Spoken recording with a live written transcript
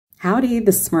Howdy,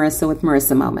 this is Marissa with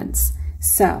Marisa Moments.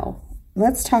 So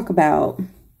let's talk about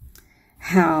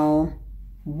how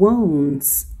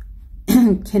wounds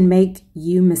can make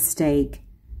you mistake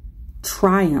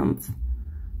triumph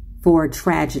for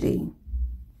tragedy.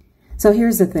 So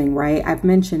here's the thing, right? I've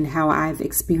mentioned how I've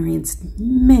experienced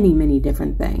many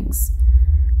different things.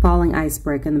 Falling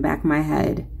iceberg in the back of my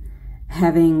head,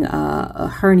 having a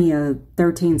hernia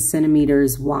 13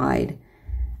 centimeters wide,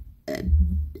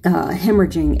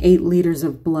 hemorrhaging 8 liters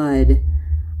of blood.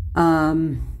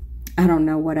 I don't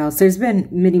know what else. There's been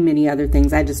many other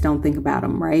things. I just don't think about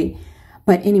them, right?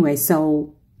 But anyway,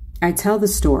 so I tell the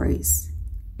stories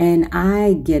and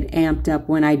I get amped up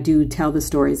when I do tell the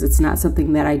stories. It's not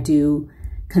something that I do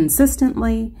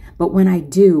consistently, but when I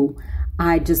do,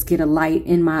 I just get a light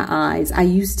in my eyes. I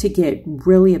used to get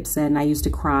really upset and I used to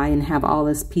cry and have all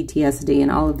this PTSD and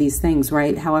all of these things,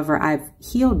 right? However, I've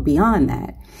healed beyond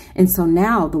that. And so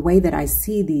now the way that I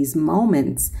see these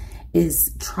moments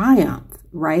is triumph,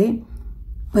 right?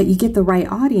 But you get the right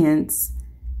audience,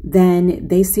 then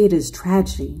they see it as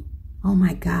tragedy. Oh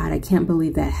my God, I can't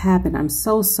believe that happened. I'm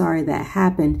so sorry that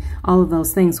happened. All of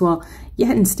those things. Well,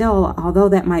 yet and still, although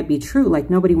that might be true, like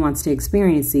nobody wants to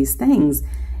experience these things,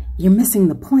 you're missing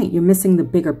the point. You're missing the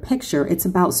bigger picture. It's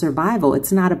about survival.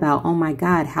 It's not about, oh my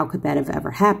God, how could that have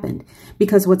ever happened?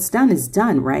 Because what's done is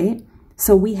done, right?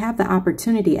 So we have the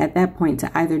opportunity at that point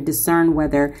to either discern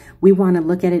whether we want to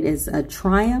look at it as a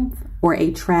triumph or a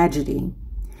tragedy.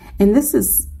 And this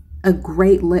is a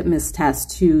great litmus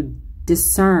test to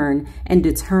discern and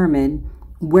determine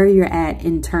where you're at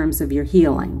in terms of your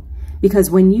healing. Because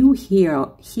when you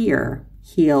hear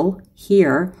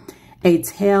a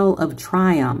tale of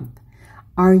triumph,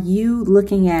 are you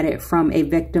looking at it from a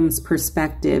victim's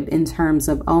perspective in terms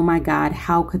of, oh my God,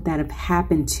 how could that have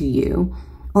happened to you?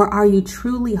 Or are you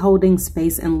truly holding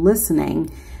space and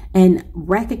listening and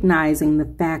recognizing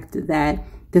the fact that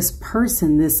this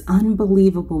person, this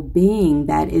unbelievable being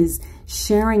that is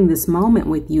sharing this moment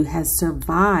with you has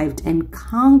survived and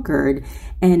conquered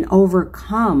and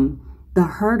overcome the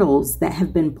hurdles that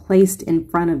have been placed in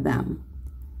front of them?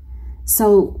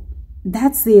 So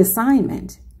that's the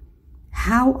assignment.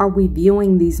 How are we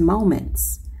viewing these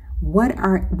moments? What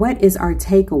is our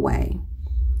takeaway?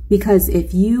 Because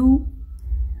if you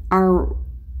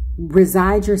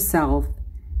reside yourself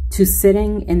to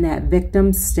sitting in that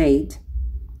victim state,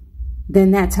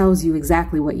 then that tells you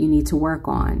exactly what you need to work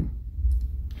on.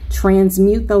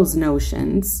 Transmute those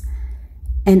notions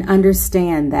and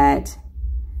understand that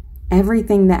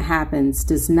everything that happens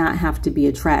does not have to be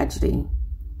a tragedy.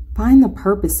 Find the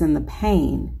purpose in the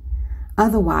pain.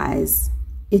 Otherwise,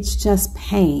 it's just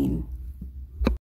pain.